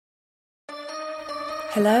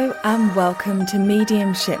Hello and welcome to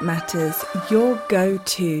Mediumship Matters, your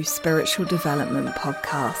go-to spiritual development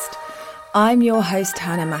podcast. I'm your host,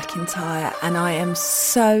 Hannah McIntyre, and I am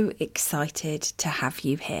so excited to have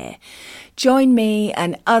you here. Join me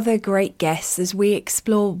and other great guests as we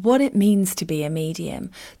explore what it means to be a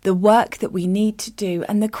medium, the work that we need to do,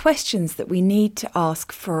 and the questions that we need to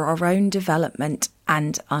ask for our own development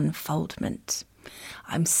and unfoldment.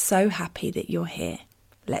 I'm so happy that you're here.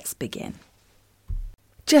 Let's begin.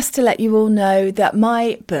 Just to let you all know that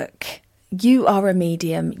my book, You Are a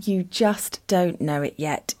Medium, You Just Don't Know It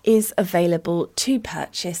Yet, is available to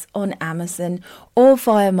purchase on Amazon or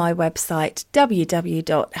via my website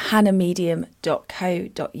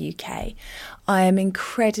www.hannahmedium.co.uk. I am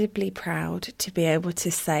incredibly proud to be able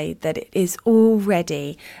to say that it is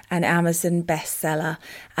already an Amazon bestseller,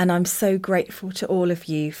 and I'm so grateful to all of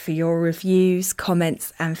you for your reviews,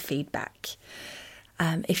 comments and feedback.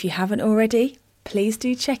 If you haven't already, please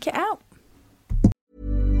do check it out.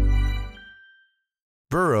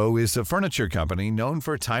 Burrow is a furniture company known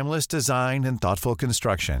for timeless design and thoughtful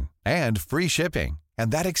construction, and free shipping,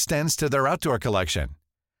 and that extends to their outdoor collection.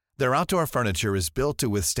 Their outdoor furniture is built to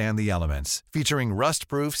withstand the elements, featuring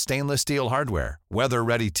rust-proof stainless steel hardware,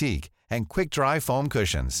 weather-ready teak, and quick-dry foam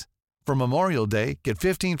cushions. For Memorial Day, get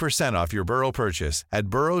 15% off your Burrow purchase at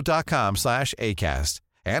burrow.com/acast,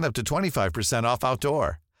 and up to 25% off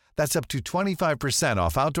outdoor. That's up to 25%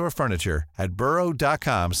 off outdoor furniture at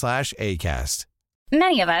burrow.com/acast.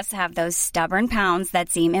 Many of us have those stubborn pounds that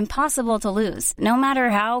seem impossible to lose, no matter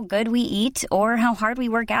how good we eat or how hard we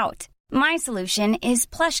work out. My solution is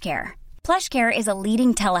PlushCare. PlushCare is a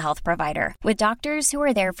leading telehealth provider with doctors who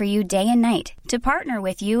are there for you day and night to partner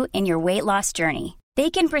with you in your weight loss journey. They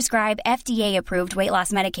can prescribe FDA-approved weight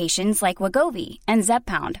loss medications like Wegovy and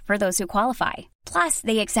Zepbound for those who qualify. Plus,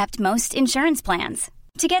 they accept most insurance plans.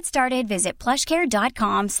 To get started, visit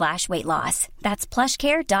plushcare.com/weightloss. That's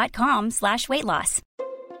plushcare.com/weightloss.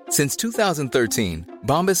 Since 2013,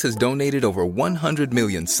 Bombas has donated over 100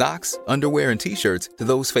 million socks, underwear, and T-shirts to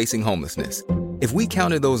those facing homelessness. If we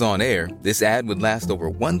counted those on air, this ad would last over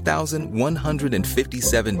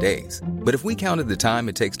 1,157 days. But if we counted the time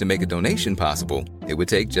it takes to make a donation possible, it would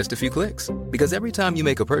take just a few clicks. Because every time you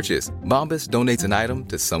make a purchase, Bombas donates an item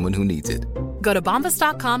to someone who needs it. Go to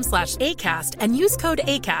bombas.com/ACAST and use code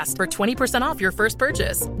ACAST for 20% off your first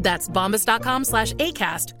purchase. That's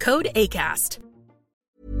bombas.com/ACAST, code ACAST.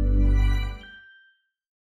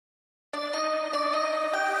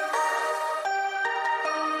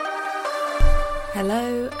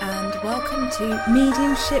 Hello and welcome to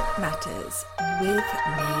Mediumship Matters with me,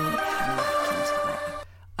 Hannah McIntyre.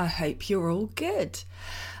 I hope you're all good.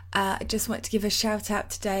 I just want to give a shout out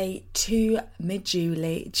today to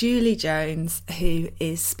Julie Jones, who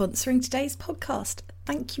is sponsoring today's podcast.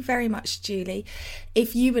 Thank you very much, Julie.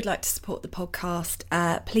 If you would like to support the podcast,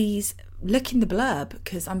 please look in the blurb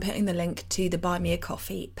because I'm putting the link to the Buy Me a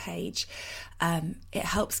Coffee page. It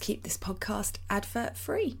helps keep this podcast advert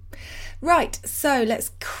free. Right, so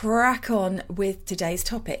let's crack on with today's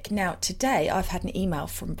topic. Now, today I've had an email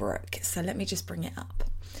from Brooke, so let me just bring it up.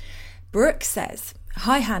 Brooke says,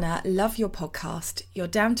 "Hi Hannah, love your podcast. Your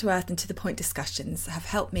down-to-earth and to-the-point discussions have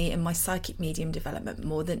helped me in my psychic medium development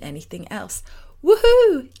more than anything else."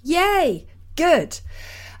 Woohoo! Yay! Good.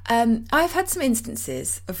 I've had some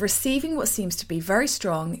instances of receiving what seems to be very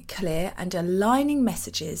strong, clear and aligning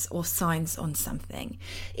messages or signs on something.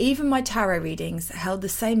 Even my tarot readings held the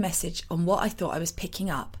same message on what I thought I was picking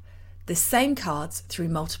up, the same cards through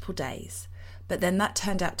multiple days. But then that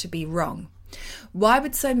turned out to be wrong. Why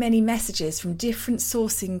would so many messages from different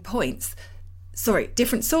sources point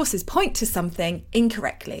to something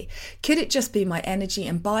incorrectly? Could it just be my energy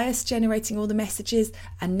and bias generating all the messages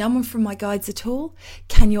and none one from my guides at all?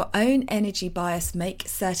 Can your own energy bias make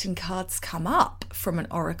certain cards come up from an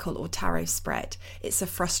oracle or tarot spread? It's a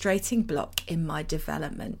frustrating block in my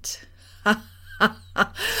development.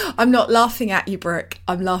 I'm not laughing at you, Brooke.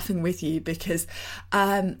 I'm laughing with you because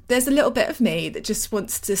there's a little bit of me that just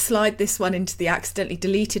wants to slide this one into the accidentally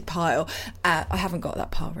deleted pile. I haven't got that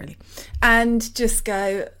pile really. And just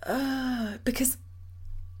go, because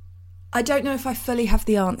I don't know if I fully have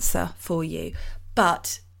the answer for you,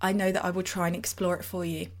 but I know that I will try and explore it for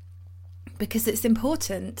you because it's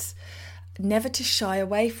important never to shy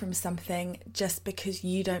away from something just because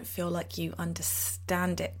you don't feel like you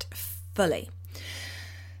understand it fully.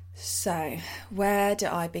 So, where do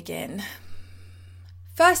I begin?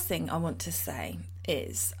 First thing I want to say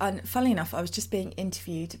is, and funnily enough, I was just being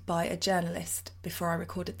interviewed by a journalist before I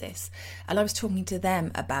recorded this, and I was talking to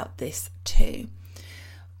them about this too.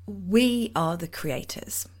 We are the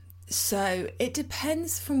creators. So it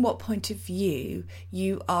depends from what point of view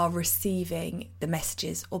you are receiving the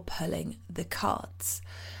messages or pulling the cards.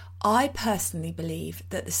 I personally believe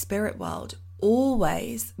that the spirit world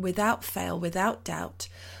always, without fail, without doubt,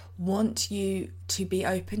 want you to be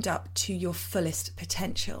opened up to your fullest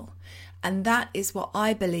potential. And that is what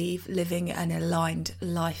I believe living an aligned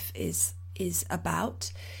life is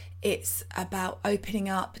about. It's about opening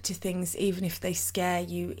up to things, even if they scare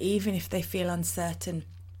you, even if they feel uncertain,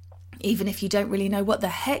 even if you don't really know what the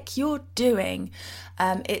heck you're doing.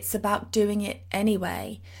 It's about doing it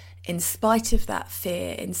anyway, in spite of that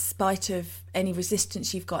fear, in spite of any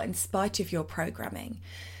resistance you've got, in spite of your programming.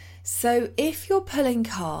 So if you're pulling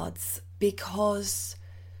cards because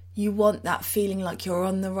you want that feeling like you're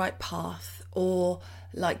on the right path, or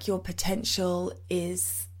like your potential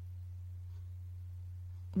is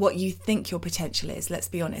what you think your potential is. Let's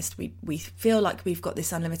be honest, we feel like we've got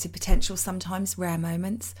this unlimited potential sometimes, rare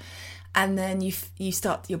moments, and then you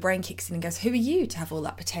start, your brain kicks in and goes, who are you to have all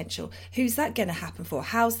that potential? Who's that going to happen for?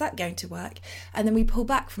 How's that going to work? And then we pull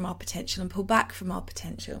back from our potential and pull back from our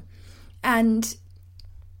potential. And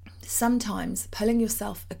sometimes pulling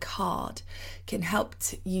yourself a card can help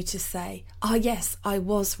you to say, oh yes, I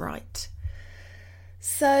was right.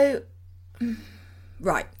 So,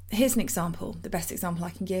 right, here's an example. The best example I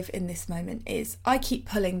can give in this moment is I keep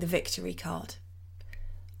pulling the victory card.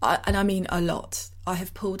 And I mean a lot. I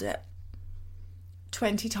have pulled it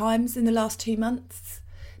 20 times in the last 2 months.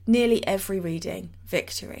 Nearly every reading,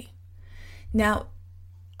 victory. Now,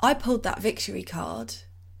 I pulled that victory card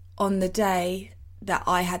on the day that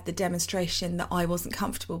I had the demonstration that I wasn't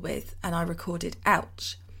comfortable with, and I recorded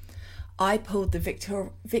ouch. I pulled the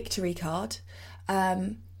victory card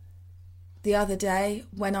the other day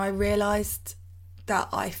when I realised that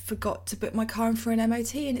I forgot to book my car in for an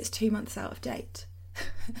MOT and it's 2 months out of date.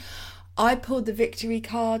 I pulled the victory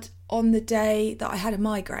card on the day that I had a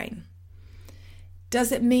migraine.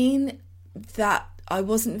 Does it mean that I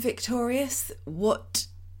wasn't victorious? What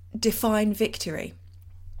defined victory?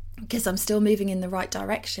 Because I'm still moving in the right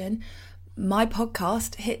direction. My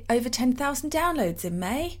podcast hit over 10,000 downloads in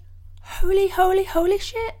May. Holy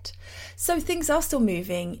shit. So things are still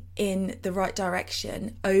moving in the right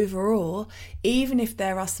direction overall, even if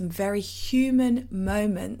there are some very human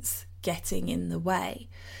moments getting in the way.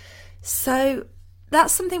 So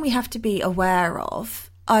that's something we have to be aware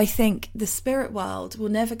of. I think the spirit world will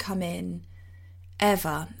never come in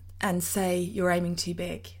ever and say you're aiming too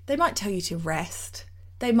big. They might tell you to rest.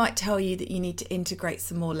 They might tell you that you need to integrate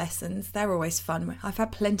some more lessons. They're always fun. I've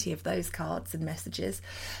had plenty of those cards and messages.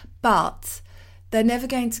 But they're never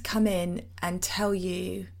going to come in and tell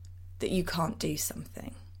you that you can't do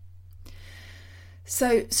something.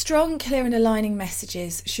 So strong, clear and aligning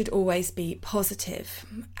messages should always be positive.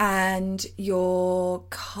 And your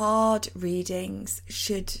card readings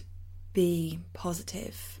should be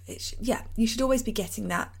positive. You should always be getting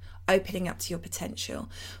that, opening up to your potential.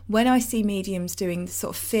 When I see mediums doing the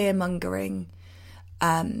sort of fear-mongering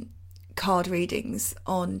card readings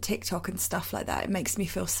on TikTok and stuff like that, it makes me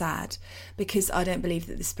feel sad, because I don't believe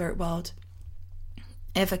that the spirit world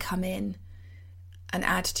ever come in and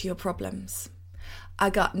add to your problems. I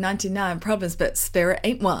got 99 problems, but spirit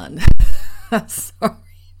ain't one. Sorry,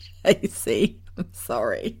 JC. I'm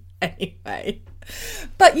sorry. Anyway,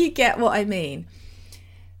 but you get what I mean.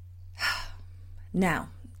 Now,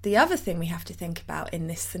 the other thing we have to think about in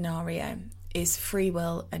this scenario is free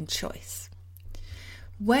will and choice.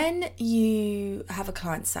 When you have a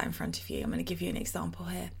client sat in front of you, I'm going to give you an example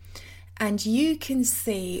here, and you can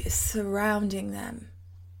see surrounding them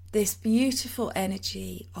this beautiful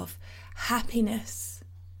energy of happiness,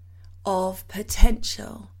 of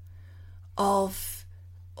potential, of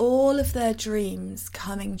all of their dreams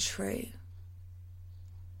coming true.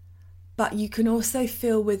 But you can also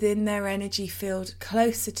feel within their energy field,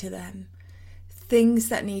 closer to them, things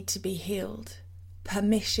that need to be healed,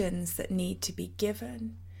 permissions that need to be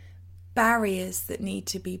given, barriers that need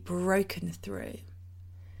to be broken through.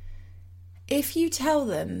 If you tell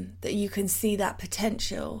them that you can see that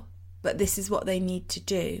potential, but this is what they need to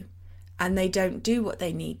do, and they don't do what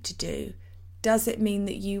they need to do, does it mean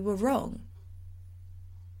that you were wrong?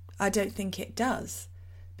 I don't think it does,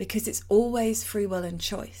 because it's always free will and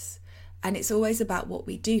choice. And it's always about what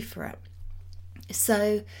we do for it.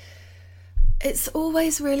 So it's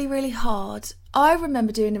always really, really hard. I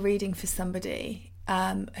remember doing a reading for somebody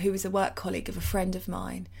who was a work colleague of a friend of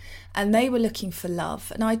mine, and they were looking for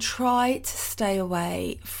love. And I try to stay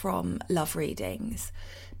away from love readings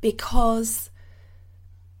because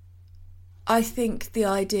I think the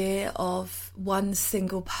idea of one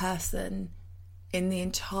single person in the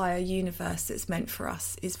entire universe that's meant for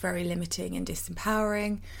us is very limiting and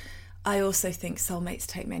disempowering. I also think soulmates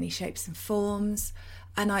take many shapes and forms.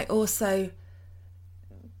 And I also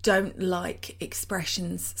don't like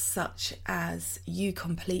expressions such as you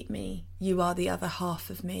complete me, you are the other half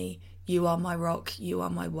of me, you are my rock, you are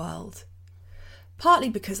my world. Partly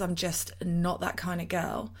because I'm just not that kind of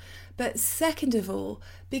girl, but second of all,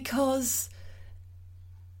 because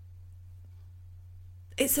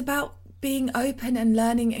it's about being open and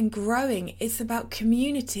learning and growing. It's about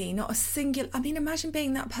community, not a singular... I mean, imagine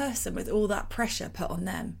being that person with all that pressure put on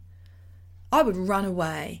them. I would run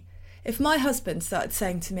away. If my husband started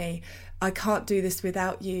saying to me, I can't do this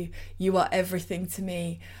without you, you are everything to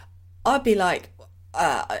me, I'd be like,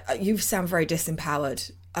 you sound very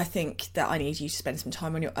disempowered. I think that I need you to spend some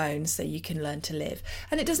time on your own so you can learn to live.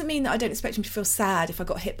 And it doesn't mean that I don't expect him to feel sad if I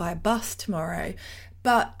got hit by a bus tomorrow,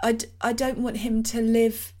 but I don't want him to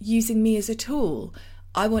live using me as a tool.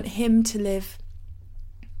 I want him to live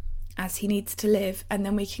as he needs to live, and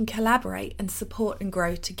then we can collaborate and support and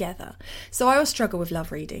grow together. So I always struggle with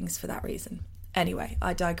love readings for that reason. Anyway,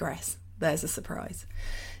 I digress. There's a surprise.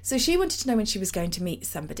 So she wanted to know when she was going to meet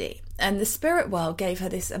somebody, and the spirit world gave her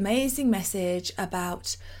this amazing message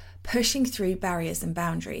about pushing through barriers and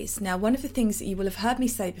boundaries. Now, one of the things that you will have heard me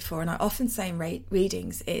say before, and I often say in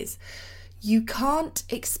readings, is you can't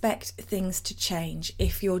expect things to change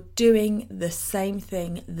if you're doing the same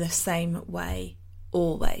thing the same way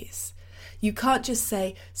always. You can't just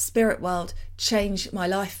say, spirit world, change my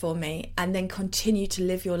life for me, and then continue to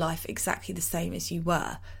live your life exactly the same as you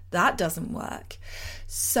were. That doesn't work.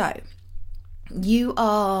 So you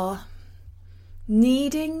are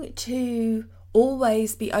needing to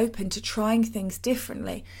always be open to trying things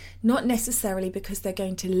differently, not necessarily because they're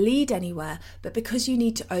going to lead anywhere, but because you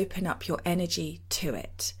need to open up your energy to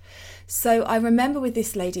it. So I remember with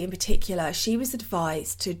this lady in particular, she was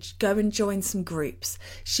advised to go and join some groups.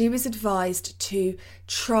 She was advised to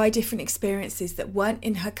try different experiences that weren't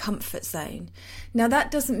in her comfort zone. Now,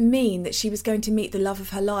 that doesn't mean that she was going to meet the love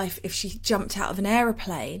of her life if she jumped out of an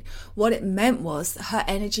aeroplane. What it meant was that her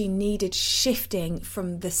energy needed shifting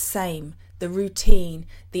from the routine,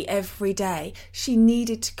 the everyday. She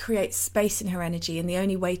needed to create space in her energy, and the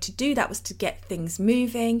only way to do that was to get things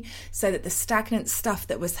moving so that the stagnant stuff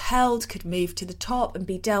that was held could move to the top and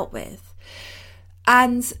be dealt with.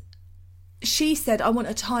 And she said, I want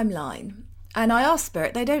a timeline. And I asked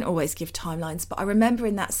Spirit, they don't always give timelines, but I remember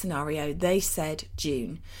in that scenario they said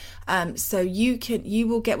June. So you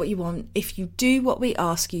will get what you want if you do what we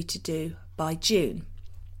ask you to do by June.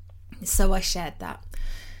 So I shared that.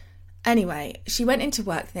 Anyway, she went into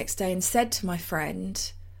work the next day and said to my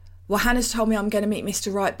friend, well, Hannah's told me I'm going to meet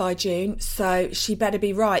Mr. Right by June, so she better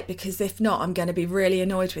be right, because if not, I'm going to be really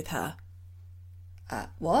annoyed with her.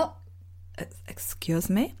 What? Excuse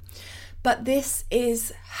me? But this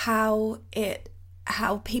is how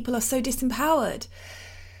people are so disempowered.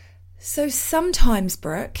 So sometimes,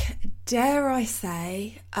 Brooke, dare I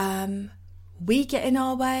say, we get in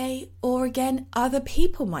our way, or again, other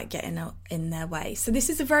people might get in their way. So this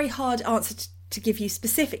is a very hard answer to give you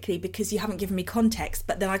specifically because you haven't given me context,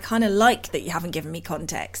 but then I kind of like that you haven't given me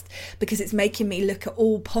context because it's making me look at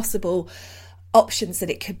all possible options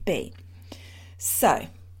that it could be. So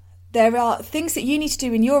there are things that you need to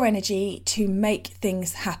do in your energy to make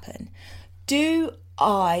things happen. Do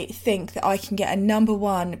I think that I can get a number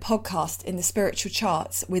one podcast in the spiritual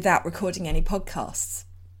charts without recording any podcasts?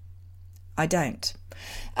 I don't.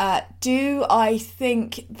 Do I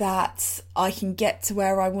think that I can get to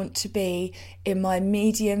where I want to be in my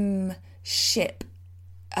mediumship,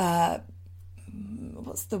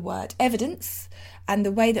 evidence, and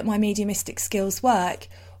the way that my mediumistic skills work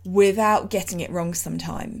without getting it wrong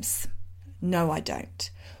sometimes? No, I don't.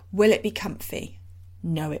 Will it be comfy?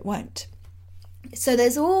 No, it won't. So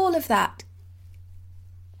there's all of that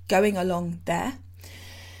going along there.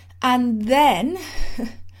 And then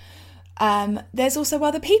there's also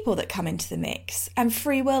other people that come into the mix, and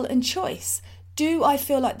free will and choice. Do I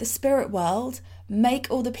feel like the spirit world make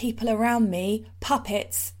all the people around me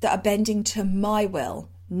puppets that are bending to my will?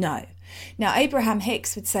 No. Now, Abraham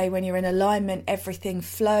Hicks would say when you're in alignment, everything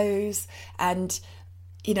flows and,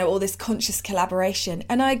 you know, all this conscious collaboration.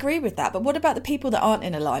 And I agree with that. But what about the people that aren't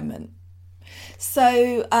in alignment?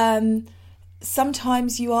 So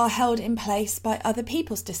sometimes you are held in place by other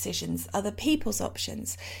people's decisions, other people's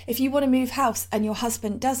options. If you want to move house and your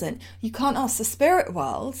husband doesn't, you can't ask the spirit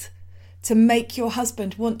world to make your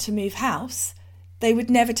husband want to move house. They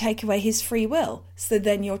would never take away his free will. So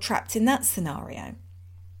then you're trapped in that scenario.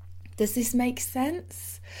 Does this make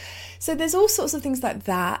sense? So there's all sorts of things like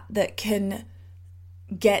that that can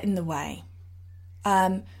get in the way.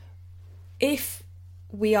 If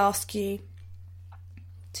we ask you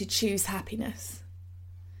to choose happiness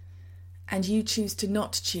and you choose to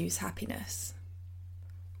not choose happiness,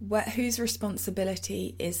 whose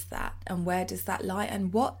responsibility is that, and where does that lie,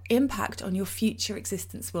 and what impact on your future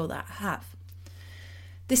existence will that have?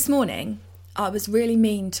 This morning, I was really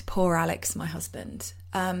mean to poor Alex, my husband.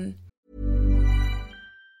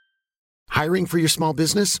 Hiring for your small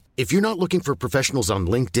business? If you're not looking for professionals on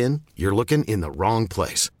LinkedIn, you're looking in the wrong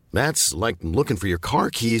place. That's like looking for your car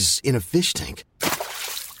keys in a fish tank.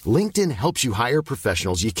 LinkedIn helps you hire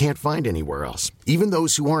professionals you can't find anywhere else, even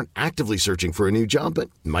those who aren't actively searching for a new job but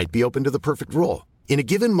might be open to the perfect role. In a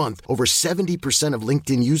given month, over 70% of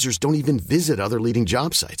LinkedIn users don't even visit other leading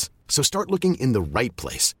job sites. So start looking in the right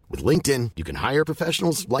place. With LinkedIn, you can hire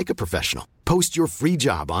professionals like a professional. Post your free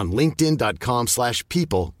job on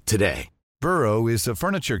linkedin.com/people today. Burrow is a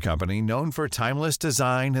furniture company known for timeless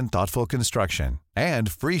design and thoughtful construction,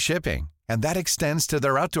 and free shipping, and that extends to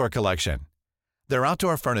their outdoor collection. Their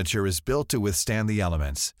outdoor furniture is built to withstand the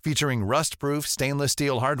elements, featuring rust-proof stainless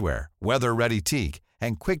steel hardware, weather-ready teak,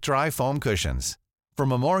 and quick-dry foam cushions. For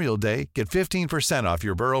Memorial Day, get 15% off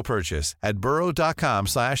your Burrow purchase at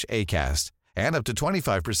burrow.com/acast, and up to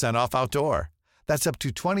 25% off outdoor. That's up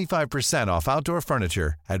to 25% off outdoor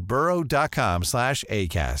furniture at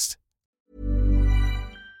burrow.com/acast.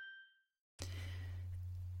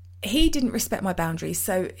 He didn't respect my boundaries,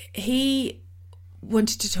 so he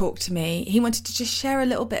wanted to talk to me. He wanted to just share a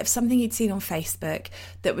little bit of something he'd seen on Facebook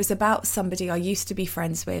that was about somebody I used to be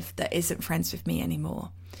friends with that isn't friends with me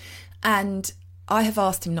anymore. And I have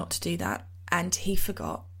asked him not to do that, and he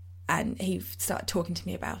forgot, and he started talking to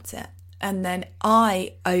me about it. And then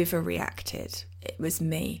I overreacted. It was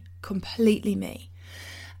me, completely me.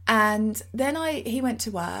 And then he went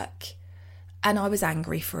to work, and I was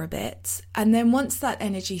angry for a bit. And then once that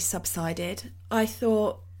energy subsided, I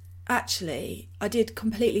thought, actually, I did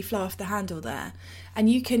completely fly off the handle there. And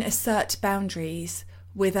you can assert boundaries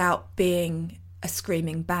without being a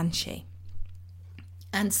screaming banshee.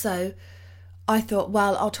 And so I thought,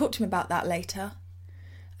 well, I'll talk to him about that later.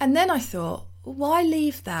 And then I thought, why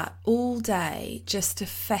leave that all day just to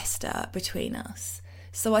fester between us?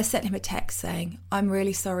 So I sent him a text saying, I'm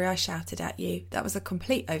really sorry I shouted at you. That was a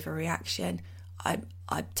complete overreaction. I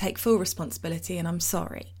take full responsibility and I'm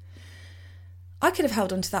sorry. I could have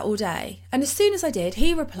held on to that all day. And as soon as I did,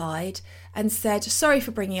 he replied and said, sorry for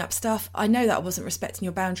bringing up stuff. I know that I wasn't respecting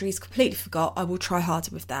your boundaries. Completely forgot. I will try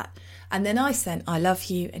harder with that. And then I sent, I love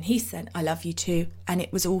you. And he sent, I love you too. And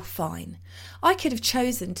it was all fine. I could have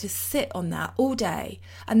chosen to sit on that all day.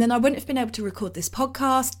 And then I wouldn't have been able to record this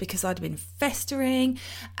podcast because I'd been festering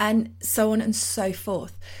and so on and so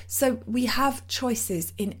forth. So we have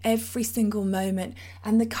choices in every single moment.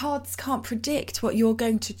 And the cards can't predict what you're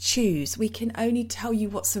going to choose. We can only tell you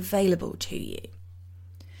what's available to you.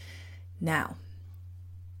 Now,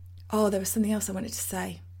 there was something else I wanted to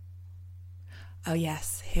say. Oh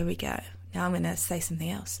yes, here we go. Now I'm going to say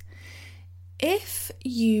something else. If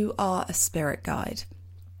you are a spirit guide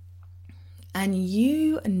and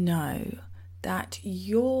you know that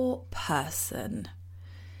your person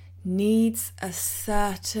needs a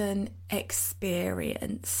certain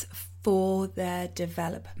experience for their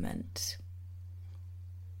development,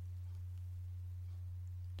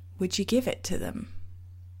 would you give it to them?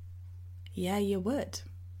 Yeah, you would.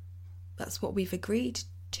 That's what we've agreed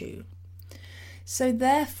to. So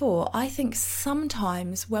therefore, I think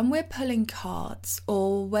sometimes when we're pulling cards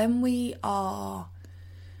or when we are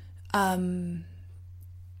asking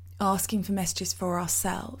for messages for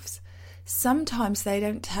ourselves, sometimes they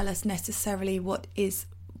don't tell us necessarily what is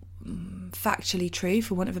factually true,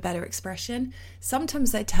 for want of a better expression.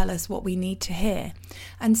 Sometimes they tell us what we need to hear.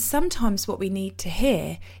 And sometimes what we need to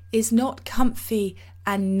hear is not comfy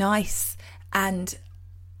and nice and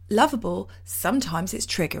lovable. Sometimes it's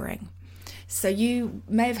triggering. So you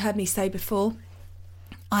may have heard me say before,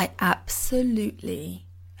 I absolutely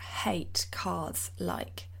hate cards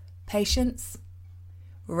like patience,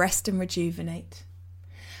 rest and rejuvenate.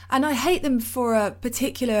 And I hate them for a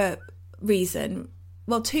particular reason.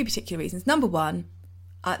 Well, two particular reasons. Number one,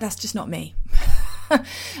 that's just not me.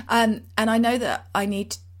 And I know that I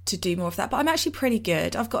need to do more of that, but I'm actually pretty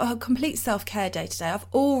good. I've got a complete self-care day today. I've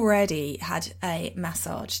already had a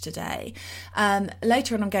massage today.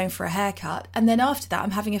 Later on I'm going for a haircut, and then after that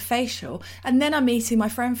I'm having a facial, and then I'm meeting my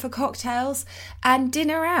friend for cocktails and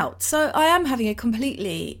dinner out. So I am having a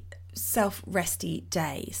completely self-resty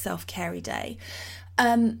day, self-carey day.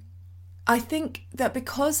 I think that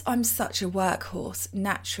because I'm such a workhorse,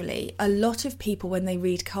 naturally, a lot of people, when they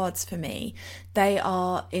read cards for me, they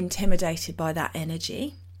are intimidated by that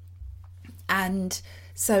energy. And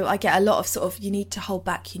so I get a lot of sort of, you need to hold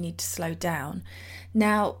back, you need to slow down.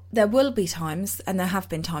 Now, there will be times, and there have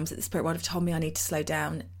been times that the spirit world have told me I need to slow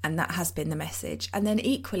down, and that has been the message. And then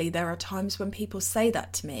equally, there are times when people say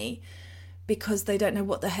that to me because they don't know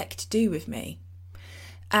what the heck to do with me.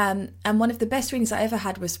 And one of the best readings I ever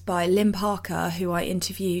had was by Lynn Parker, who I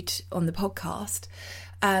interviewed on the podcast.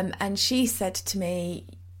 And she said to me,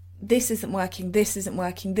 this isn't working, this isn't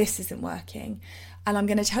working, this isn't working. And I'm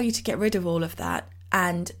going to tell you to get rid of all of that.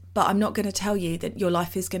 But I'm not going to tell you that your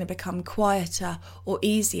life is going to become quieter or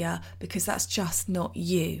easier, because that's just not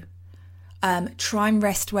you. Try and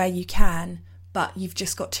rest where you can, but you've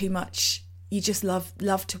just got too much. You just love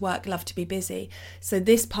to work, love to be busy. So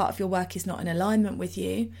this part of your work is not in alignment with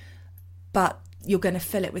you, but you're going to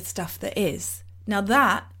fill it with stuff that is. Now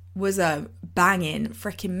that was a banging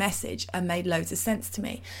freaking message and made loads of sense to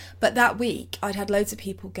me. But that week I'd had loads of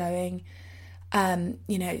people going,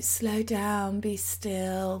 slow down, be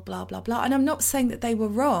still, blah, blah, blah. And I'm not saying that they were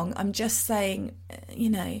wrong. I'm just saying,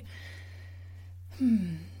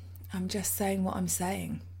 I'm just saying what I'm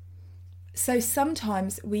saying. So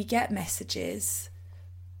sometimes we get messages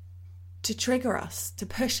to trigger us, to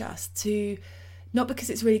push us, to not because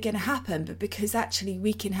it's really going to happen, but because actually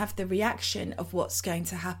we can have the reaction of what's going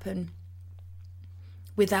to happen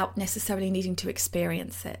without necessarily needing to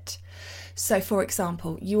experience it. So for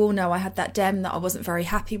example, you all know I had that dem that I wasn't very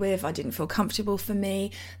happy with. I didn't feel comfortable for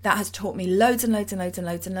me. That has taught me loads and loads and loads and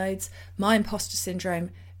loads and loads. My imposter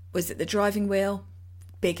syndrome was at the driving wheel.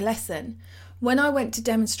 Big lesson. When I went to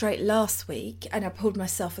demonstrate last week and I pulled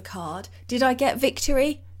myself a card, did I get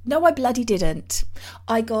victory? No, I bloody didn't.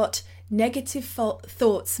 I got negative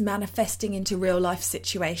thoughts manifesting into real life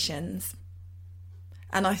situations.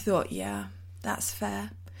 And I thought, yeah, that's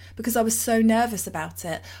fair. Because I was so nervous about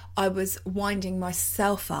it, I was winding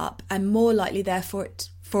myself up and more likely therefore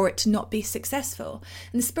for it to not be successful.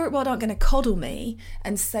 And the spirit world aren't going to coddle me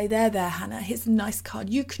and say, there, Hannah, here's a nice card,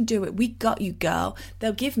 you can do it, we got you, girl.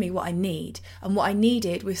 They'll give me what I need. And what I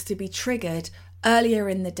needed was to be triggered earlier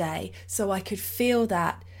in the day so I could feel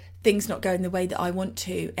that things not going the way that I want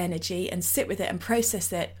to energy and sit with it and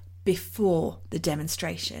process it before the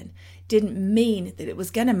demonstration. Didn't mean that it was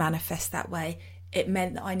going to manifest that way. It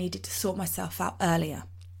meant that I needed to sort myself out earlier.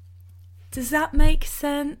 Does that make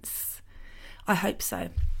sense? I hope so.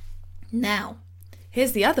 Now,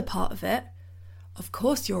 here's the other part of it. Of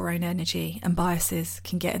course, your own energy and biases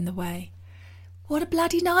can get in the way. What a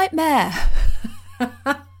bloody nightmare.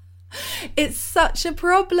 It's such a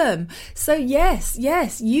problem. So yes,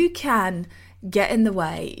 you can get in the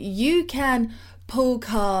way. You can pull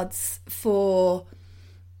cards for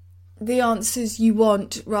the answers you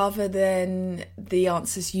want rather than the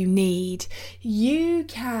answers you need. You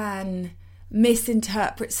can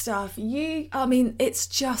misinterpret stuff. It's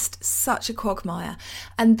just such a quagmire.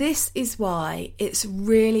 And this is why it's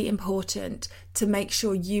really important to make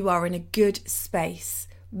sure you are in a good space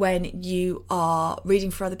when you are reading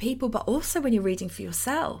for other people, but also when you're reading for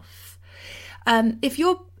yourself. If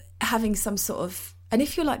you're having some sort of, and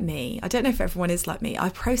if you're like me, I don't know if everyone is like me, I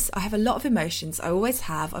have a lot of emotions. I always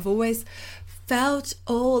have. I've always felt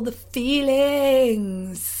all the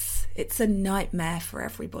feelings. It's a nightmare for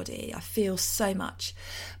everybody. I feel so much.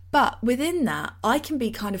 But within that, I can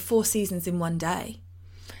be kind of 4 seasons in one day.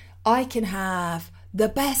 I can have the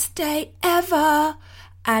best day ever,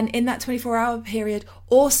 and in that 24-hour period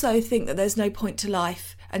also think that there's no point to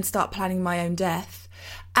life and start planning my own death,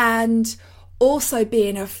 and also be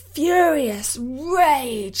in a furious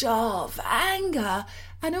rage of anger,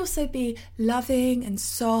 and also be loving and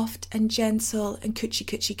soft and gentle and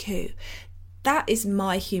coochie coo. That is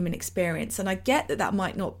my human experience, and I get that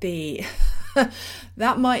might not be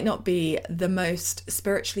that might not be the most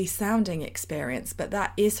spiritually sounding experience, but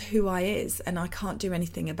that is who I is, and I can't do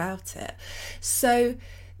anything about it. So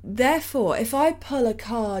therefore, if I pull a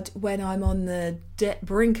card when I'm on the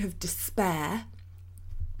brink of despair,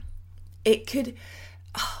 it could,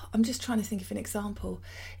 I'm just trying to think of an example.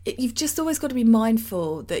 You've just always got to be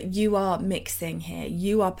mindful that you are mixing here.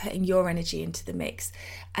 You are putting your energy into the mix.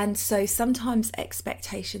 And so sometimes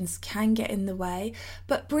expectations can get in the way.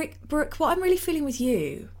 But Brooke, what I'm really feeling with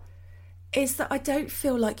you is that I don't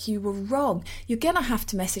feel like you were wrong. You're going to have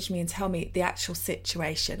to message me and tell me the actual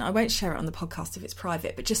situation. I won't share it on the podcast if it's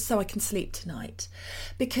private, but just so I can sleep tonight.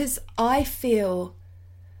 Because I feel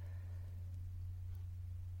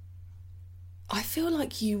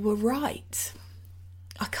like you were right.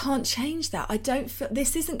 I can't change that. I don't feel,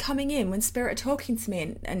 this isn't coming in when Spirit are talking to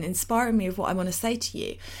me and inspiring me of what I want to say to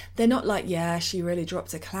you. They're not like, yeah, she really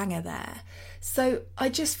dropped a clanger there. So I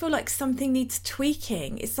just feel like something needs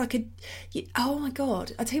tweaking. It's like oh my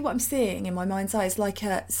God, I tell you what I'm seeing in my mind's eye is like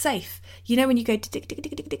a safe. You know when you go tick, tick, tick,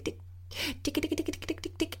 tick, tick, tick, tick, tick, tick, tick, tick,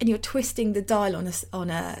 tick, tick, and you're twisting the dial on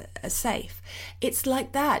a safe. It's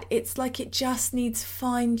like that. It's like it just needs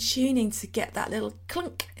fine tuning to get that little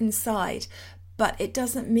clunk inside. But it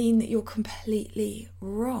doesn't mean that you're completely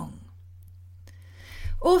wrong.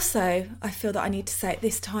 Also, I feel that I need to say at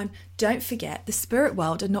this time, don't forget the spirit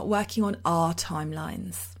world are not working on our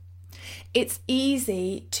timelines. It's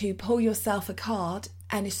easy to pull yourself a card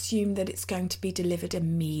and assume that it's going to be delivered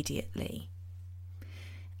immediately.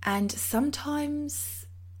 And sometimes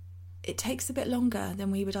it takes a bit longer than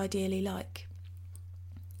we would ideally like.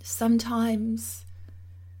 Sometimes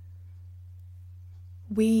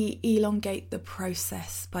we elongate the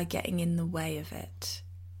process by getting in the way of it,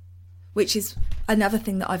 which is another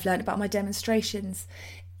thing that I've learned about my demonstrations.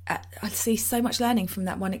 I see so much learning from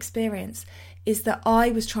that one experience, is that I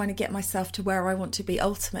was trying to get myself to where I want to be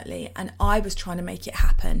ultimately, and I was trying to make it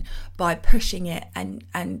happen by pushing it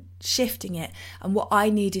and shifting it. And what I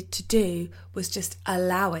needed to do was just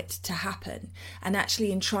allow it to happen. And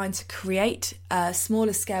actually, in trying to create a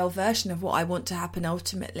smaller scale version of what I want to happen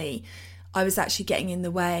ultimately, I was actually getting in the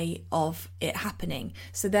way of it happening.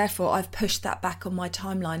 So therefore, I've pushed that back on my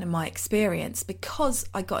timeline and my experience because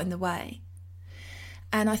I got in the way.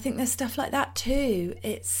 And I think there's stuff like that too.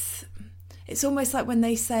 It's almost like when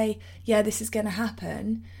they say, yeah, this is going to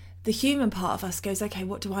happen, the human part of us goes, okay,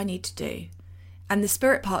 what do I need to do? And the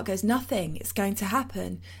spirit part goes, nothing, it's going to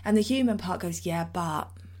happen. And the human part goes, yeah, but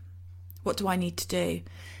what do I need to do?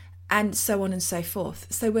 And so on and so forth.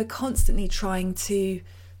 So we're constantly trying to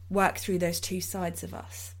work through those two sides of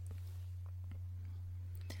us.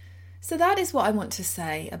 So that is what I want to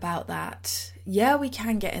say about that. Yeah, we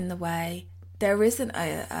can get in the way. There isn't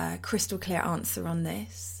a crystal clear answer on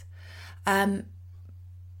this. But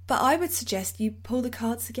I would suggest you pull the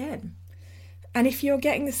cards again. And if you're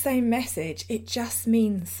getting the same message, it just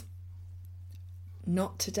means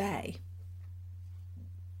not today.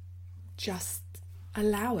 Just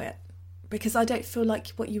allow it. Because I don't feel like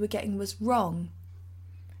what you were getting was wrong.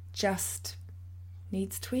 Just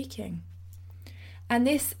needs tweaking. And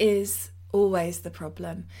this is always the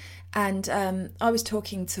problem. And I was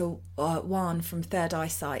talking to Juan from Third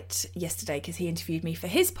Eyesight yesterday because he interviewed me for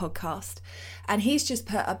his podcast, and he's just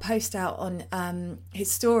put a post out on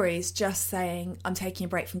his stories just saying, I'm taking a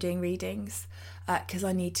break from doing readings because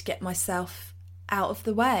I need to get myself out of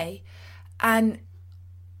the way. And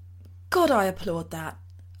God, I applaud that.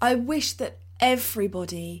 I wish that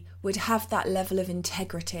everybody would have that level of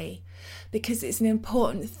integrity, because it's an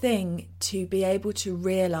important thing to be able to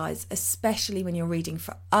realise, especially when you're reading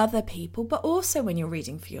for other people, but also when you're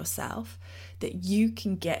reading for yourself, that you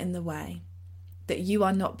can get in the way, that you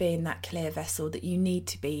are not being that clear vessel that you need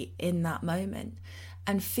to be in that moment,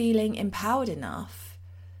 and feeling empowered enough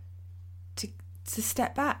to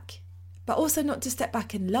step back. But also not to step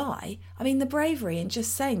back and lie. I mean, the bravery in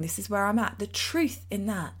just saying this is where I'm at, the truth in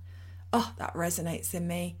that. Oh, that resonates in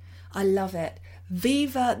me. I love it.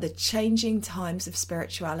 Viva the changing times of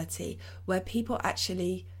spirituality, where people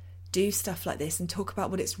actually do stuff like this and talk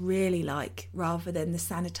about what it's really like, rather than the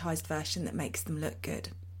sanitized version that makes them look good.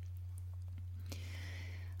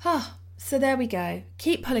 So there we go.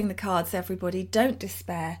 Keep pulling the cards, everybody. Don't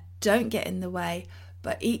despair. Don't get in the way.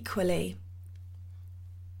 But equally,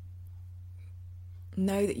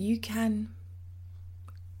 know that you can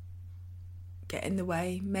get in the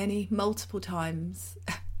way multiple times,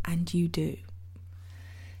 and you do.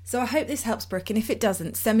 So I hope this helps, Brooke, and if it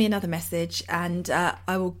doesn't, send me another message and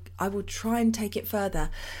I will try and take it further.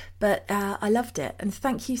 But I loved it, and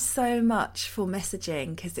thank you so much for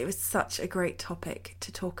messaging, because it was such a great topic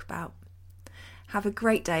to talk about. Have a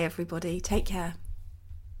great day, everybody. Take care.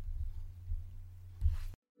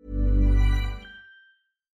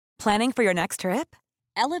 Planning for your next trip?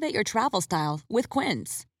 Elevate your travel style with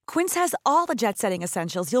Quince. Quince has all the jet-setting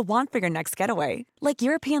essentials you'll want for your next getaway, like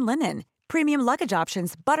European linen, premium luggage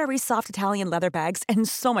options, buttery soft Italian leather bags, and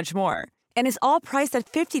so much more. And is all priced at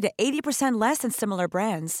 50 to 80% less than similar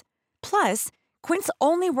brands. Plus, Quince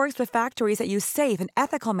only works with factories that use safe and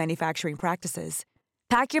ethical manufacturing practices.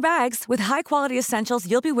 Pack your bags with high-quality essentials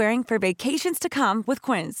you'll be wearing for vacations to come with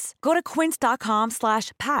Quince. Go to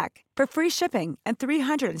quince.com/pack for free shipping and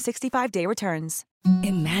 365-day returns.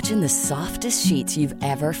 Imagine the softest sheets you've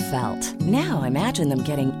ever felt. Now imagine them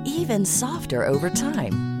getting even softer over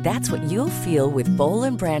time. That's what you'll feel with Boll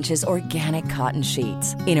 & Branch's organic cotton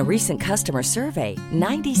sheets. In a recent customer survey,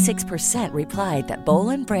 96% replied that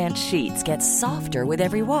Boll & Branch sheets get softer with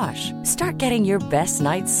every wash. Start getting your best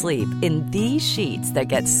night's sleep in these sheets that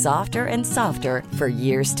get softer and softer for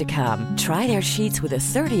years to come. Try their sheets with a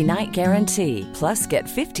 30-night guarantee. Plus, get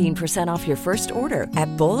 15% off your first order at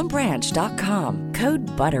bollandbranch.com. Code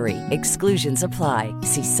BUTTERY. Exclusions apply.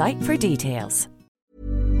 See site for details.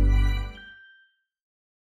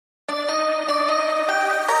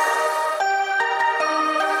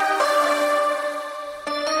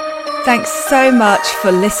 Thanks so much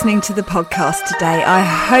for listening to the podcast today. I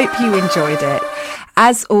hope you enjoyed it.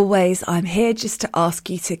 As always, I'm here just to ask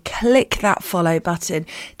you to click that follow button,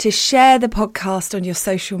 to share the podcast on your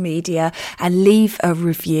social media and leave a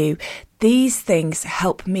review. These things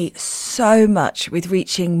help me so much with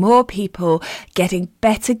reaching more people, getting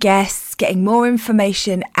better guests, getting more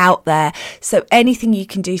information out there. So anything you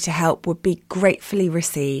can do to help would be gratefully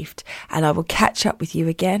received. And I will catch up with you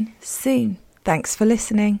again soon. Thanks for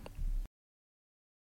listening.